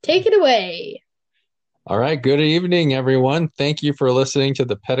Take it away. All right. Good evening, everyone. Thank you for listening to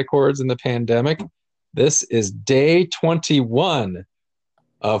the Petacords in the Pandemic. This is day 21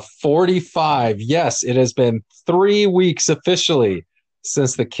 of 45. Yes, it has been 3 weeks officially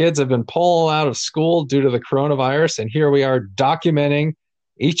since the kids have been pulled out of school due to the coronavirus. And here we are documenting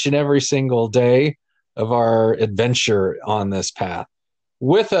each and every single day of our adventure on this path.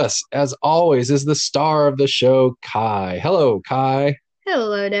 With us, as always, is the star of the show, Kai. Hello, Kai.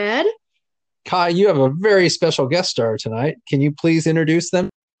 Hello, Dad. Kai, you have a very special guest star tonight. Can you please introduce them?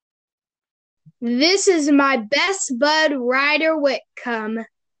 This is my best bud, Ryder Whitcomb.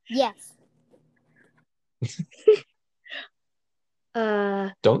 Yes.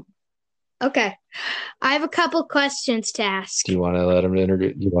 Don't. Okay. I have a couple questions to ask. Do you want to let him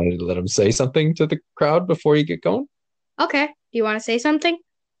introduce? You want to let him say something to the crowd before you get going? Okay. Do you want to say something?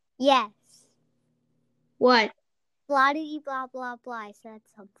 Yes. What? Blah blah blah blah. I said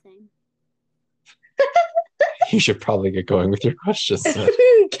something. You should probably get going with your questions.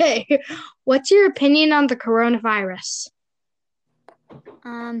 Okay. What's your opinion on the coronavirus?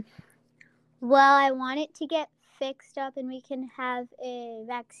 Well, I want it to get fixed up and we can have a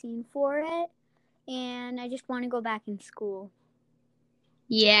vaccine for it. And I just want to go back in school.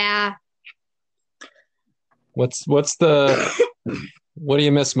 Yeah. What do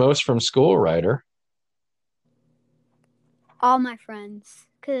you miss most from school, Ryder? All my friends.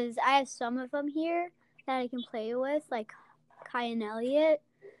 Because I have some of them here that I can play with, like Kai and Elliot,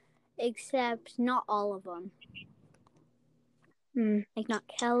 except not all of them. Like not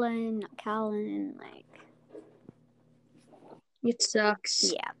Kellen, not Callan, like... It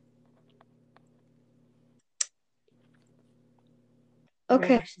sucks. Yeah.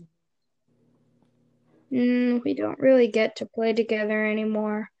 Okay. We don't really get to play together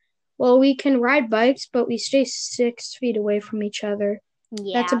anymore. Well, we can ride bikes, but we stay 6 feet away from each other.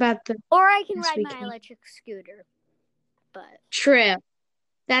 Yeah. That's about the... Or I can ride my electric scooter. But... True.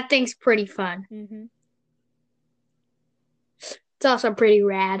 That thing's pretty fun. Mm-hmm. It's also pretty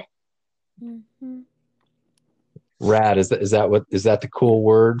rad. Mm-hmm. Rad, is that the cool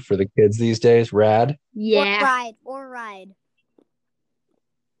word for the kids these days? Rad? Yeah. Or ride.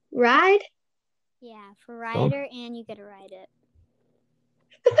 Ride? Yeah, for Ryder, and you get to ride it.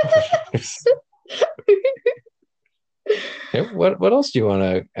 Hey, what else do you want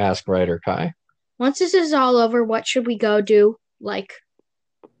to ask Ryder, Kai? Once this is all over, what should we go do?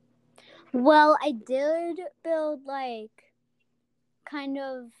 Well, I did build kind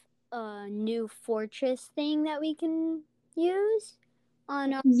of a new fortress thing that we can use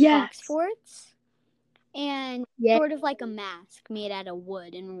on our box forts. And sort of like a mask made out of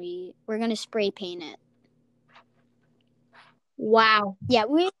wood, and we're gonna spray paint it. Wow. Yeah,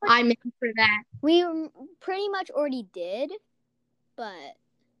 I'm in for that. We pretty much already did, but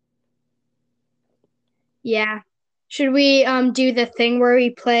yeah. Should we do the thing where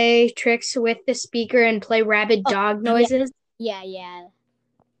we play tricks with the speaker and play rabid dog noises? Yeah.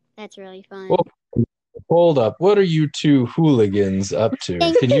 That's really fun. Well, hold up. What are you two hooligans up to?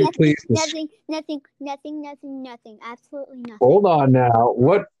 Can you please... Nothing. Absolutely nothing. Hold on now.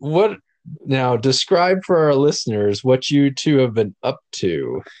 What now, describe for our listeners what you two have been up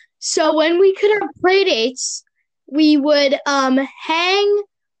to. So when we could have play dates, we would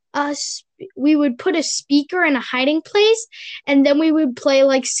we would put a speaker in a hiding place, and then we would play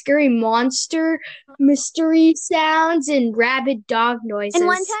scary monster mystery sounds and rabid dog noises. And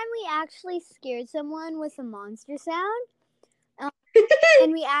one time we actually scared someone with a monster sound.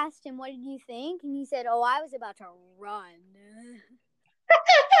 And we asked him, what did you think? And he said, oh, I was about to run.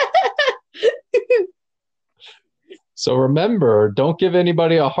 So remember, don't give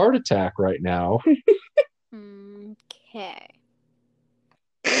anybody a heart attack right now. Okay.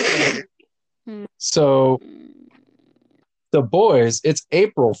 So, the boys, it's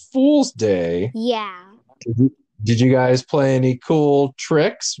April Fool's Day. Yeah. Did you guys play any cool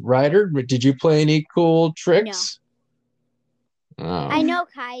tricks? Ryder, did you play any cool tricks? No. Oh. I know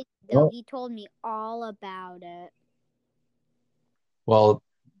Kai, though. He told me all about it. Well...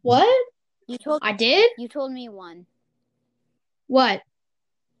 What? I did? You told me one. What?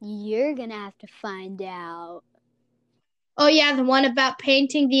 You're gonna have to find out. Oh, yeah, the one about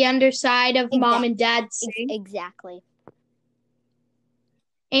painting the underside of Mom and Dad's sink. Exactly.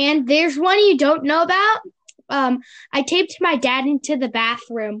 And there's one you don't know about. I taped my dad into the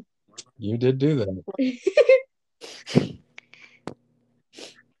bathroom. You did do that.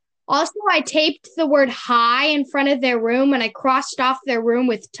 Also, I taped the word hi in front of their room, and I crossed off their room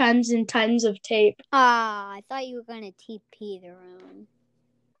with tons and tons of tape. I thought you were going to TP the room.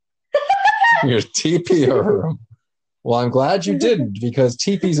 Your TP a room. Well, I'm glad you didn't, because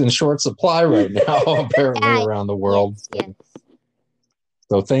teepee's in short supply right now, apparently around the world. Yes.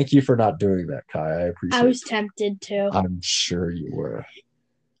 So thank you for not doing that, Kai. I appreciate it. I was tempted to. I'm sure you were.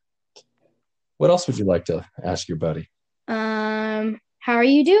 What else would you like to ask your buddy? How are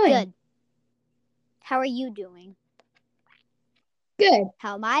you doing? Good. How are you doing? Good.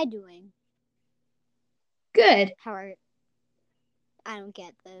 How am I doing? Good. I don't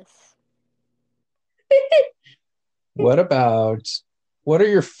get this. What are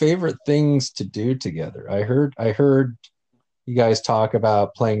your favorite things to do together? I heard you guys talk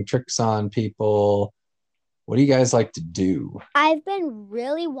about playing tricks on people. What do you guys like to do? I've been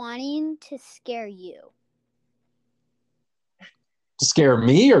really wanting to scare you. To scare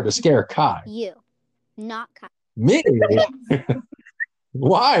me or to scare Kai? You, not Kai. Me? Yes.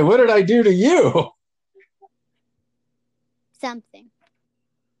 Why? What did I do to you? Something.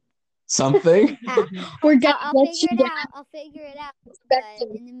 Something? We're gonna I'll figure it out. But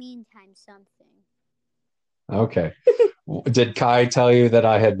in the meantime, something. Okay. Did Kai tell you that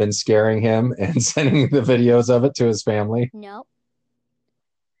I had been scaring him and sending the videos of it to his family? No.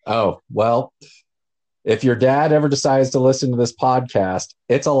 Oh, well, if your dad ever decides to listen to this podcast,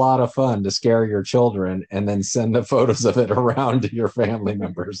 it's a lot of fun to scare your children and then send the photos of it around to your family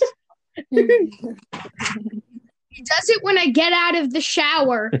members. He does it when I get out of the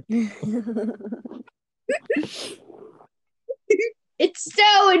shower. It's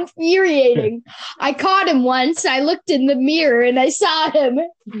so infuriating. I caught him once. I looked in the mirror and I saw him.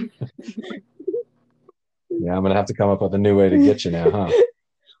 Yeah, I'm going to have to come up with a new way to get you now, huh?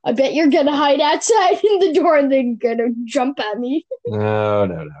 I bet you're going to hide outside in the door and then going to jump at me.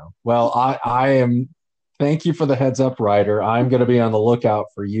 No. Well, I am. Thank you for the heads up, Ryder. I'm going to be on the lookout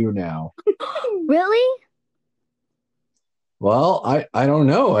for you now. Really? Well, I don't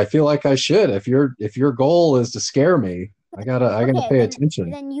know. I feel like I should. If your goal is to scare me, I gotta pay attention.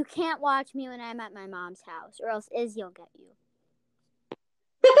 Then you can't watch me when I'm at my mom's house, or else Izzy'll get you.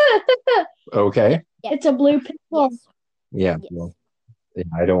 Okay. Yeah. It's a blue pit bull. Yeah. Yes. Well,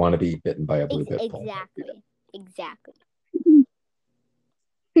 I don't want to be bitten by a blue pit bull. Exactly.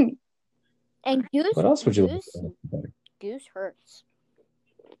 And Goose. What else would you like? Goose hurts.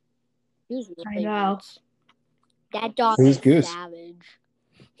 Goose I really know. hurts. That dog Who's is Goose? savage.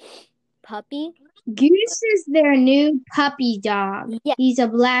 Puppy? Goose is their new puppy dog. Yes. He's a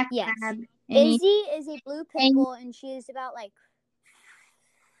black Yes. lab. Izzy is a blue pit bull, and she is about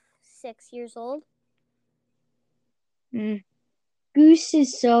 6 years old. Goose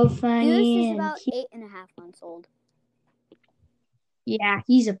is so funny. Goose is about 8.5 months old. Yeah,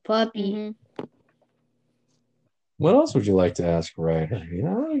 he's a puppy. Mm-hmm. What else would you like to ask Ryder?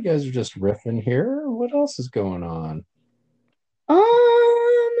 You guys are just riffing here. What else is going on?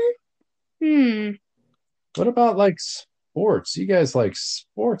 What about sports? You guys like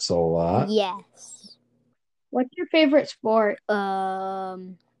sports a lot. Yes. What's your favorite sport?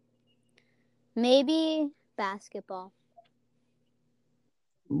 Maybe basketball.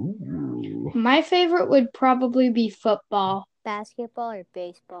 Ooh. My favorite would probably be football. Basketball or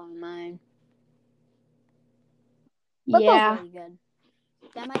baseball are mine. Yeah. Football's really good.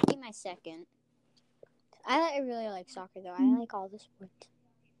 That might be my second. I really like soccer, though. I like all the sports.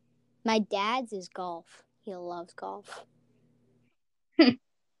 My dad's is golf. He loves golf.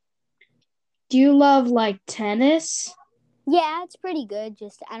 Do you love tennis? Yeah, it's pretty good.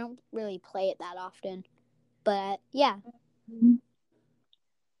 Just I don't really play it that often. But yeah.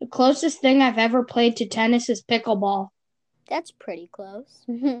 The closest thing I've ever played to tennis is pickleball. That's pretty close.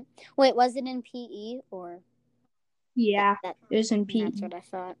 Wait, was it in PE or? Yeah, it was in PE. That's what I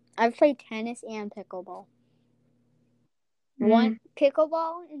thought. I've played tennis and pickleball. One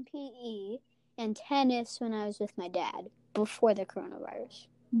pickleball in PE and tennis when I was with my dad before the coronavirus.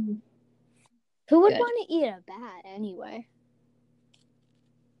 Who would want to eat a bat anyway?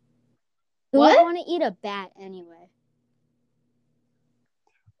 Who would want to eat a bat anyway?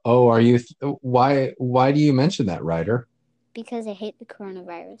 Oh, are you? Why do you mention that, Ryder? Because I hate the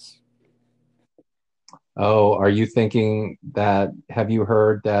coronavirus. Oh, are you thinking that? Have you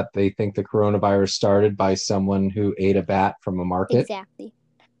heard that they think the coronavirus started by someone who ate a bat from a market? Exactly.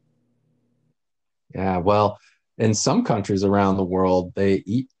 Yeah. Well, in some countries around the world, they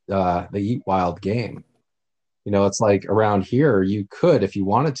eat wild game. It's like around here, you could, if you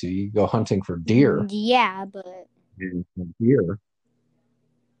wanted to, you could go hunting for deer. Yeah, but deer.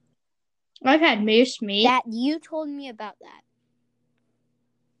 I've had moose meat. That you told me about that.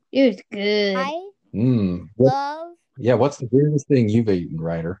 It was good. I love. Yeah, what's the weirdest thing you've eaten,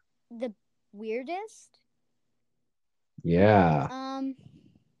 Ryder? The weirdest? Yeah.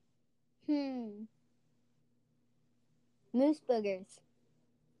 Moose boogers.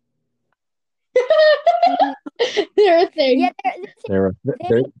 They're a thing. Yeah, They're a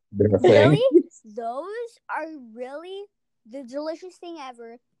thing. really? Those are really the delicious thing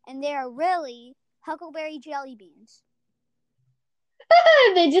ever, and they are really huckleberry jelly beans.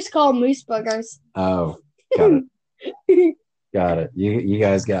 They just call them moose boogers. Oh, got it. Got it. You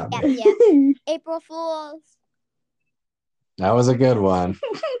guys got me. Yeah. April Fools. That was a good one.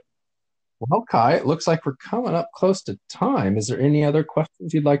 Well, Kai, it looks like we're coming up close to time. Is there any other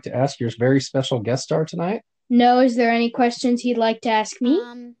questions you'd like to ask your very special guest star tonight? No, is there any questions he'd like to ask me?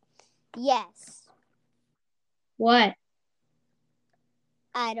 Yes. What?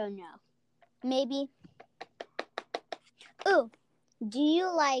 I don't know. Maybe. Ooh, do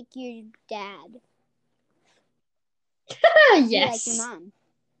you like your dad? Yes. Do you like your mom?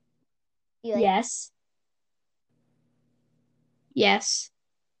 Yes. Yes.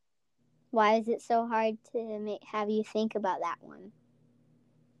 Why is it so hard to have you think about that one?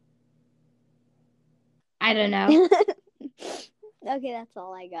 I don't know. Okay, that's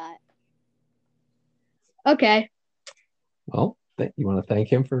all I got. Okay. Well, you want to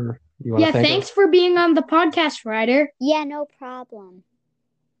thank him for... Thanks for being on the podcast, Ryder. Yeah, no problem.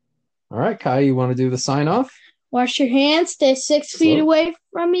 All right, Kai, you want to do the sign-off? Wash your hands, stay 6 feet away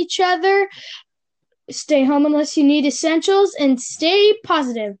from each other, stay home unless you need essentials, and stay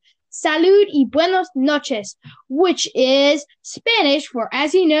positive. Salud y buenos noches, which is Spanish for,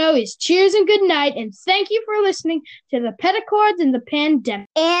 as you know, is cheers and good night, and thank you for listening to the Petacords and the Pandemic.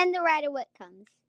 And the Ryder What Comes.